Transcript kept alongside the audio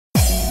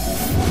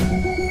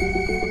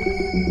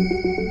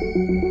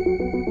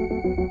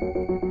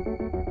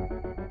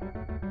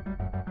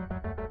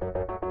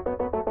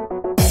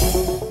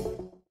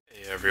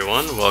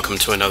welcome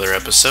to another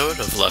episode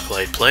of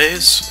Lucklight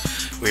Plays.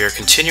 We are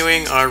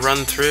continuing our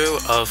run-through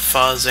of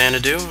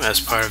Faxanadu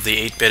as part of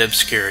the 8-Bit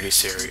Obscurity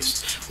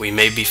series. We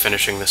may be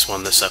finishing this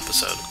one this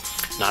episode.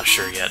 Not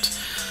sure yet.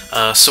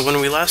 So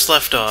when we last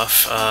left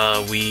off,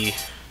 we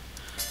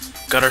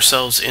got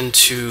ourselves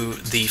into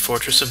the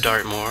Fortress of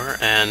Dartmoor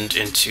and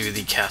into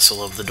the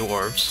Castle of the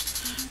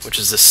Dwarves, which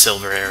is this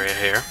silver area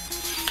here.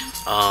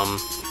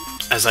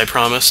 As I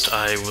promised,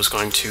 I was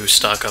going to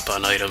stock up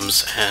on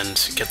items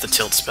and get the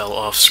tilt spell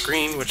off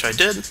screen, which I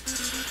did.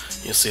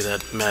 You'll see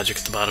that magic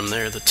at the bottom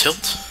there, the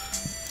tilt.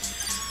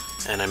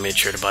 And I made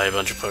sure to buy a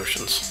bunch of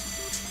potions.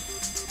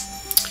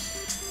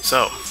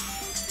 So,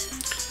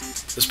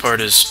 this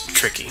part is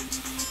tricky.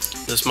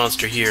 This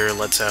monster here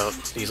lets out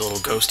these little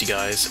ghosty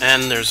guys,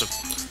 and there's a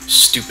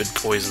stupid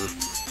poison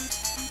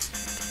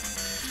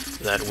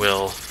that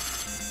will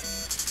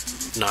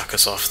knock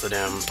us off the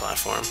damn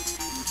platform.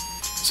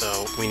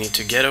 So we need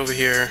to get over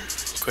here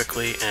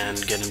quickly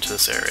and get into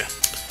this area.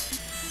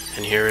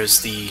 And here is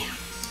the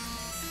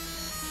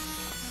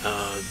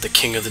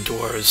King of the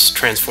Dwarves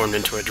transformed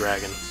into a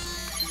dragon.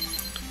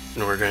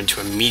 And we're going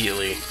to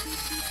immediately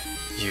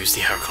use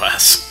the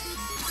hourglass.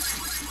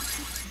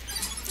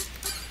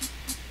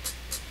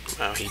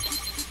 Wow, he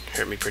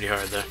hurt me pretty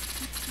hard there.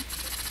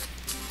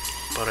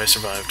 But I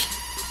survived.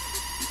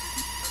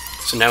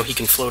 So now he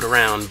can float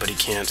around, but he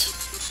can't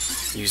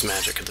use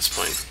magic at this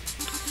point.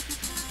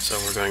 So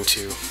we're going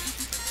to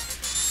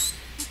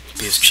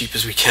be as cheap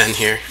as we can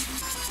here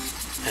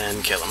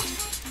and kill him.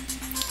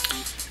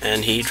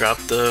 And he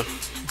dropped the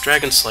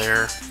Dragon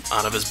Slayer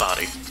out of his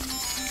body.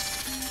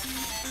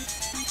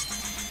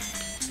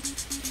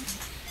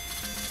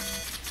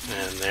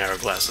 And the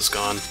hourglass is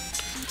gone.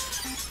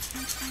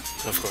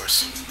 Of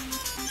course.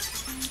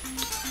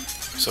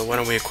 So why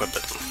don't we equip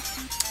it?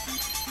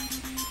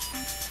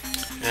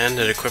 And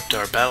it equipped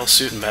our battle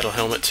suit and battle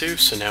helmet too,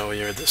 so now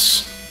we are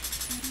this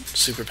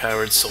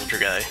super-powered soldier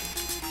guy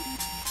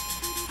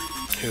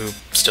who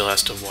still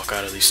has to walk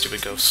out of these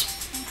stupid ghosts.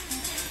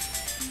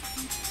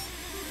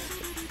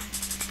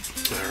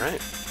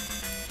 Alright.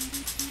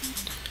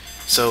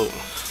 So,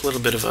 a little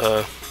bit of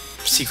a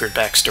secret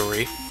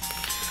backstory.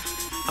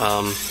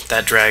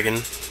 That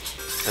dragon,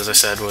 as I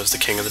said, was the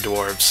King of the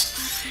Dwarves.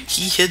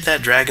 He hid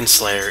that Dragon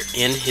Slayer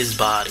in his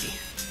body.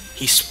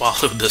 He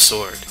swallowed the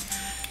sword,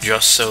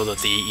 just so that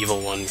the evil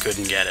one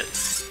couldn't get it.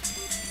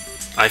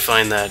 I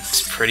find that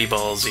pretty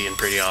ballsy and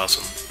pretty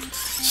awesome.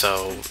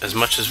 So, as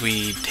much as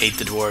we hate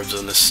the dwarves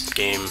in this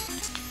game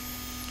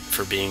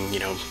for being, you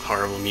know,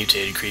 horrible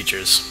mutated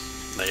creatures,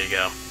 there you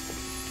go.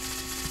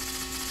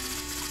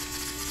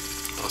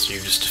 Also,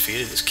 you just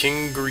defeated this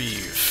King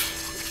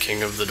Grieve,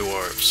 King of the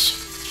Dwarves.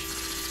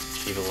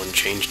 Evil one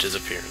changed his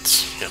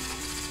appearance. Yep.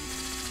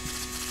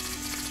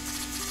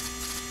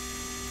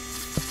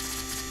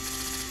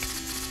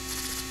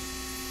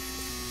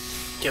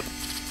 Yep.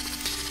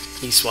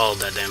 He swallowed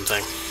that damn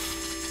thing.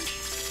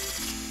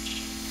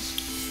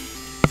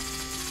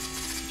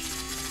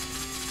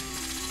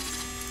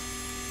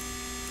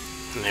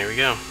 And there we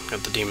go.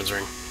 Got the Demon's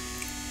Ring.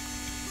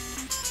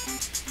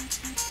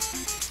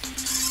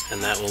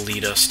 And that will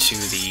lead us to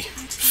the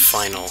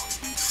final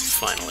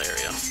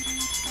area.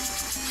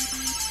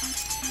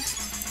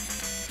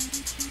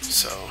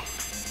 So,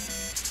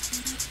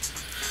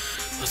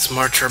 let's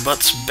march our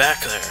butts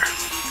back there.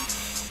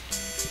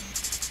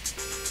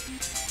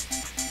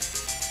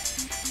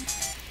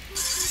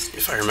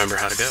 If I remember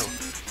how to go.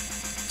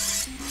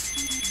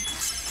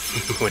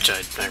 Which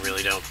I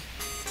really don't.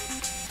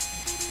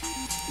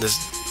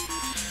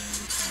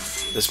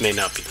 This may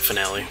not be the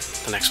finale.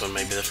 The next one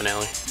may be the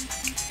finale.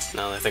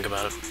 Now that I think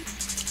about it.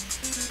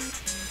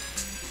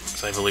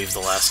 Because I believe the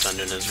last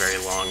dungeon is very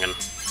long and,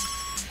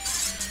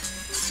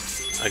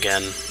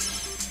 again,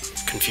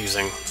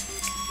 confusing.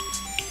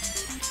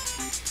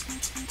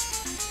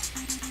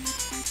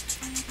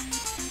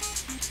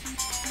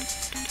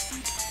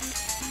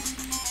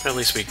 Or at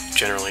least we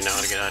generally know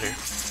how to get out of here.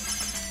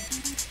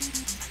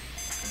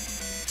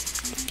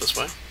 This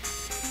way.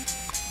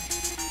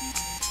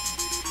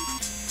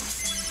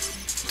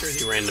 Through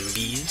the random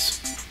bees.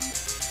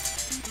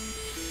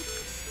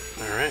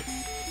 Alright.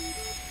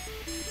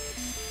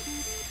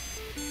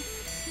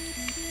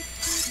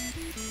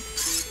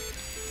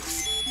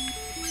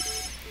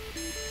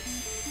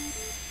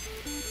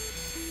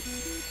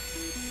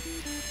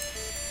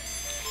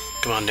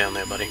 Come on down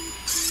there, buddy.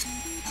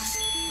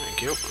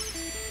 Thank you.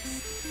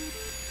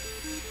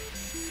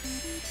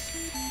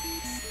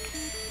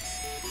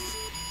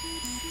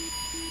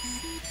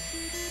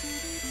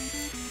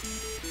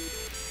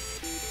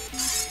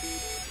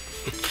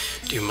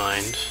 Do you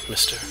mind,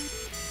 mister?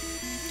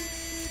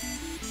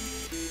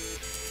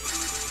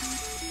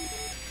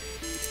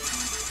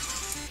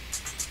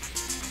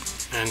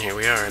 And here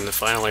we are in the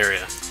final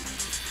area.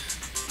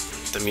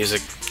 The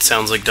music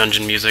sounds like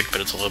dungeon music,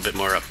 but it's a little bit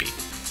more upbeat.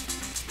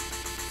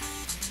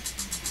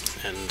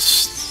 And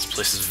this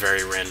place is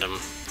very random.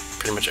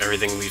 Pretty much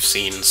everything we've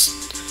seen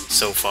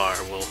so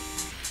far will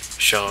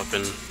show up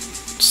in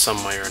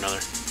some way or another.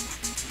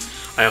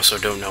 I also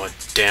don't know a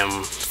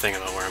damn thing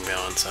about where I'm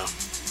going, so...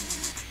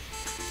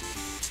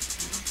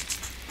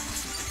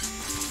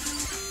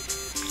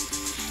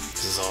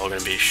 This is all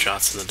gonna be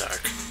shots in the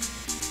dark.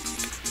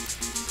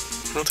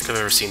 I don't think I've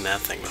ever seen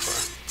that thing before.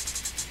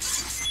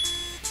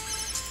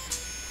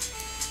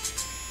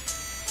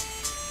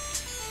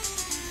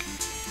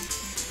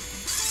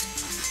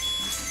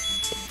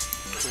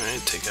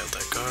 Alright, take out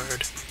that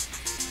guard.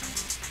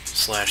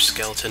 Slash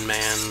skeleton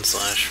man,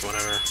 slash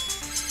whatever.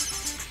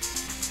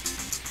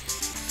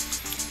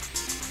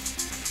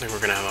 I think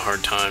we're gonna have a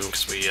hard time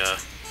because we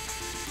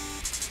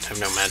have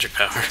no magic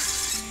power.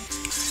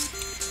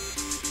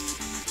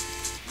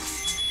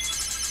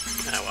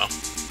 Ah well.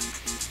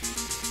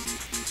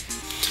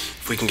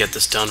 If we can get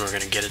this done, we're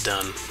gonna get it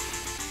done.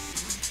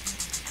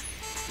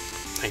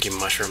 Thank you,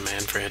 Mushroom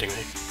Man, for hitting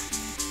me.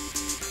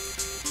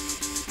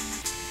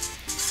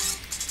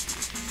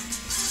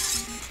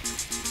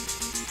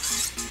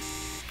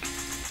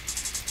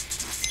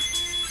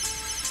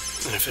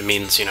 And if it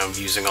means, you know,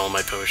 using all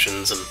my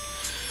potions and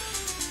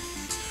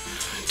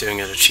doing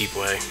it a cheap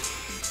way,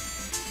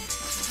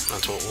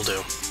 that's what we'll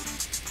do.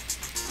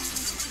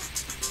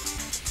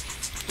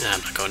 Yeah,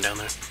 I'm not going down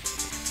there.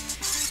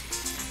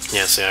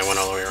 Yeah, see, I went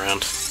all the way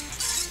around.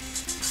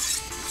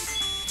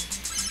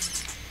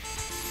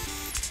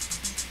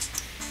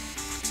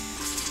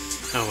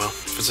 Oh well,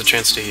 if it's a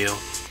chance to heal.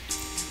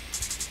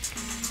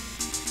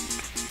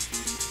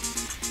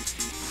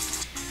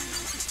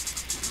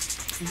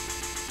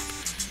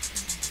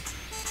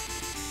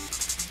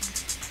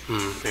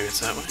 Maybe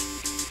it's that way.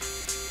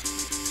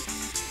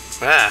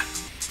 Ah!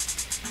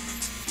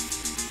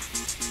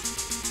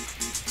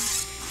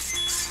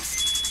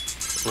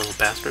 Little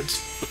bastards.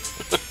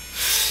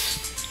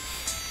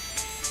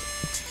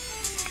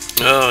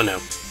 Oh no.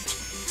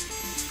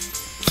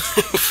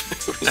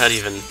 We're not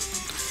even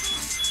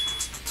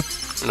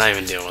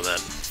dealing with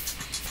that.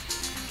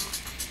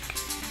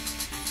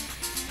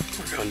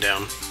 We're going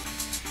down.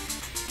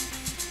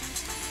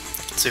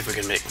 Let's see if we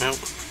can make... Nope,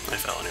 I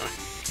fell anyway.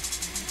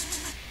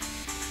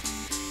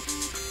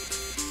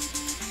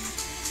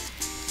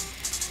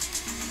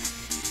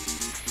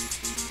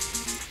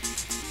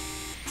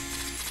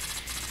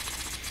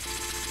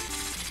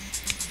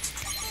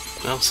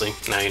 Well, see.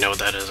 Now you know what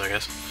that is, I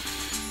guess.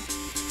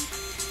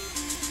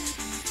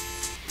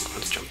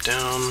 Let's jump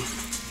down.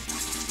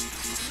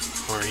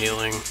 More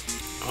healing.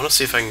 I want to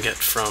see if I can get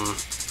from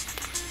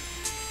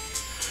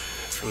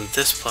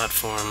this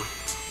platform.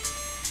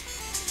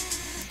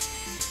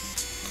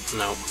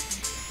 No.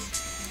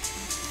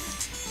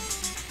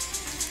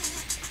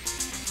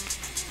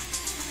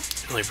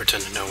 I only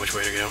pretend to know which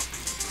way to go.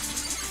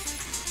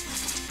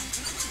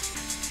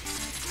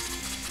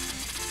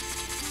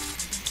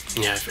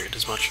 Yeah, I figured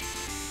as much.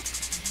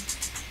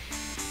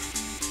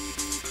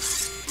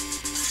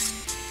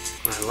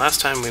 Alright, last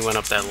time we went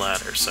up that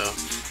ladder, so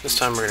this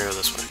time we're gonna go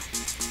this way.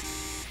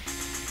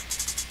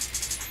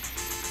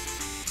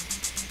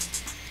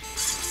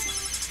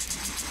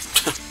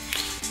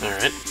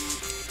 Alright.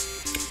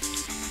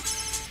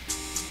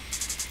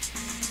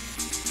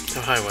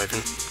 Oh, hi,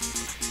 Wyvern.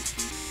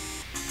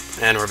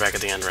 And we're back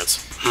at the entrance.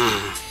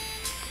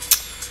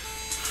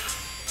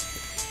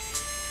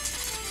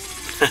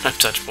 I've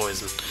touched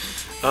poison.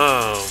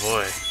 Oh,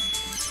 boy.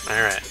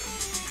 Alright.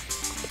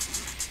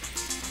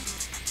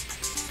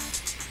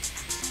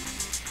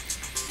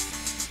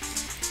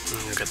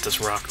 We've got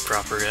this rock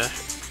dropper guy.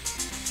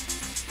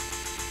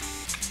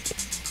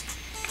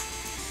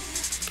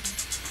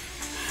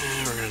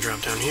 And we're gonna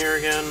drop down here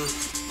again.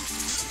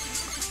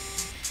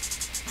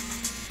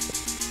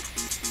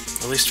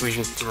 At least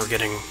we're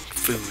getting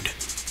food.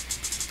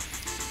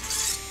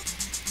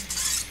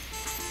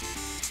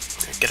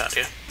 Okay, get out of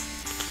here.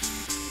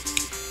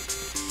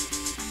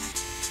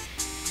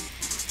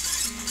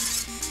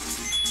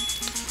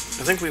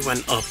 I think we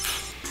went up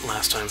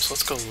last time, so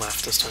let's go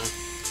left this time.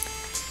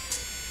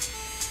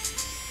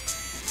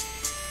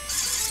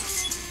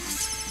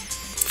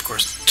 Of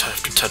course,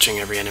 after touching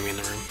every enemy in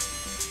the room.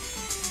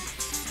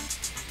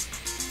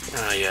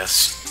 Ah,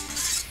 yes.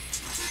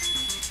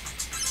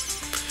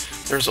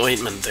 There's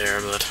ointment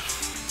there, but...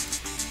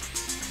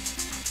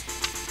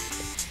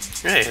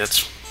 Hey,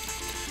 that's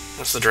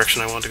the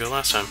direction I wanted to go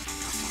last time.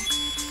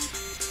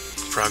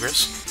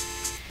 Progress.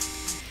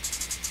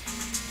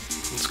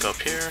 Let's go up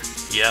here.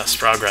 Yes,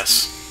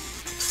 progress.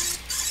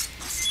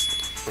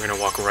 We're gonna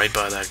walk right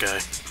by that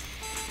guy.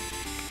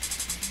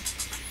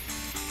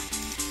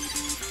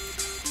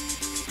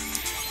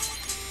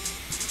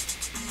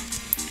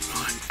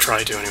 Well, I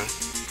try to anyway.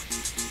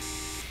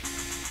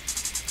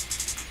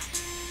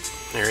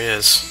 There he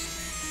is.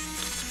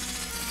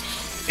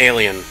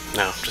 Alien.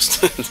 No,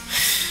 just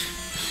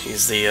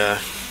he's the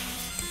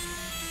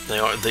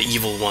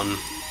evil one.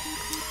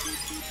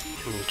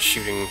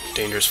 Shooting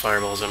dangerous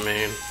fireballs at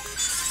me.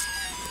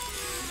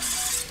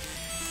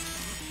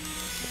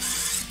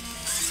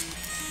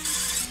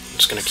 I'm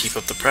just gonna keep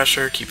up the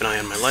pressure, keep an eye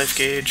on my life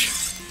gauge.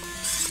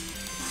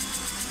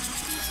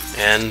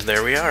 And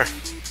there we are.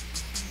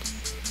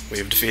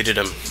 We've defeated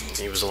him.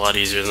 He was a lot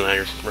easier than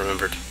I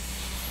remembered.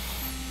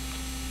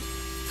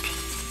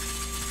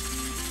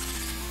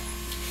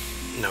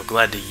 No,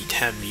 glad to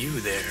have you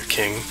there,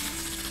 King.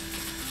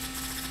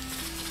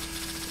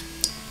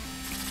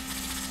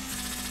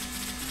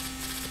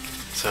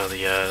 So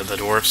the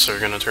dwarfs are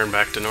going to turn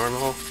back to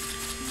normal,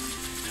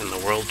 and the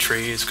world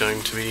tree is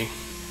going to be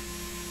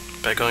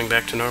going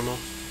back to normal,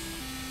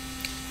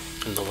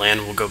 and the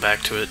land will go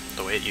back to it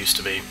the way it used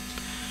to be.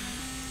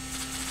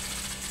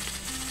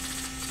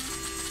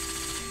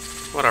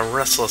 What a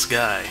restless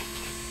guy.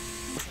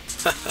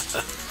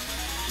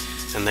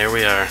 And there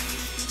we are,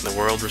 the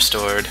world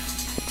restored.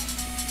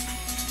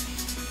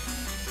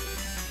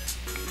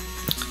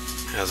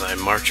 As I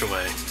march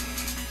away.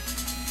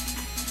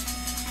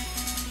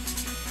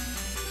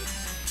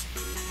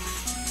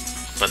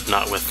 But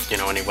not with, you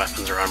know, any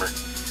weapons or armor.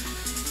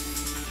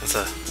 It's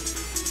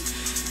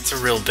a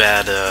real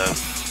bad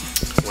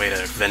way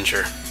to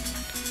venture.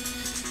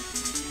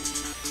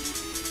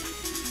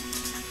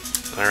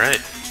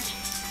 Alright.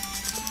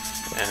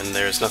 And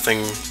there's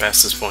nothing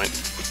past this point.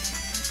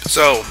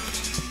 So,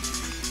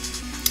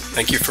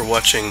 thank you for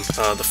watching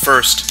the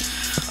first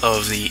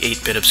of the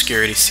 8-Bit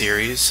Obscurity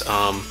series.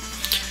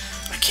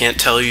 I can't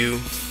tell you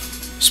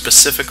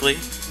specifically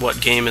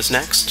what game is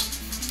next,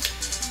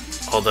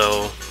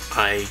 although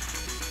I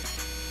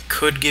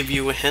could give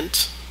you a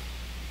hint.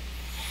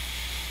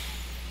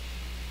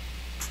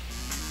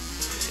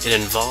 It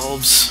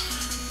involves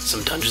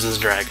some Dungeons and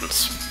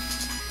Dragons.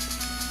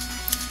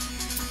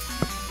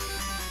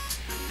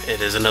 It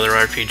is another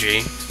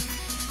RPG,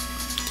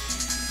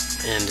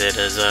 and it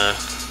is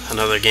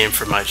another game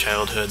from my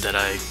childhood that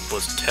I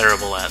was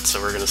terrible at,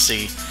 so we're going to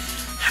see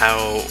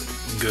how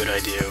good I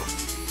do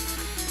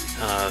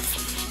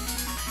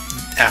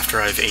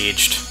after I've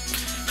aged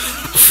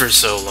for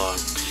so long.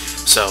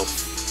 So,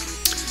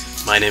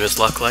 my name is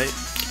Lucklight.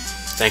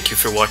 Thank you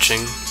for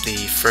watching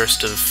the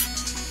first of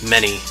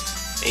many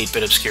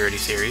 8-Bit Obscurity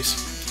series,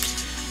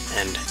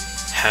 and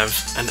have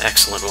an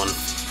excellent one.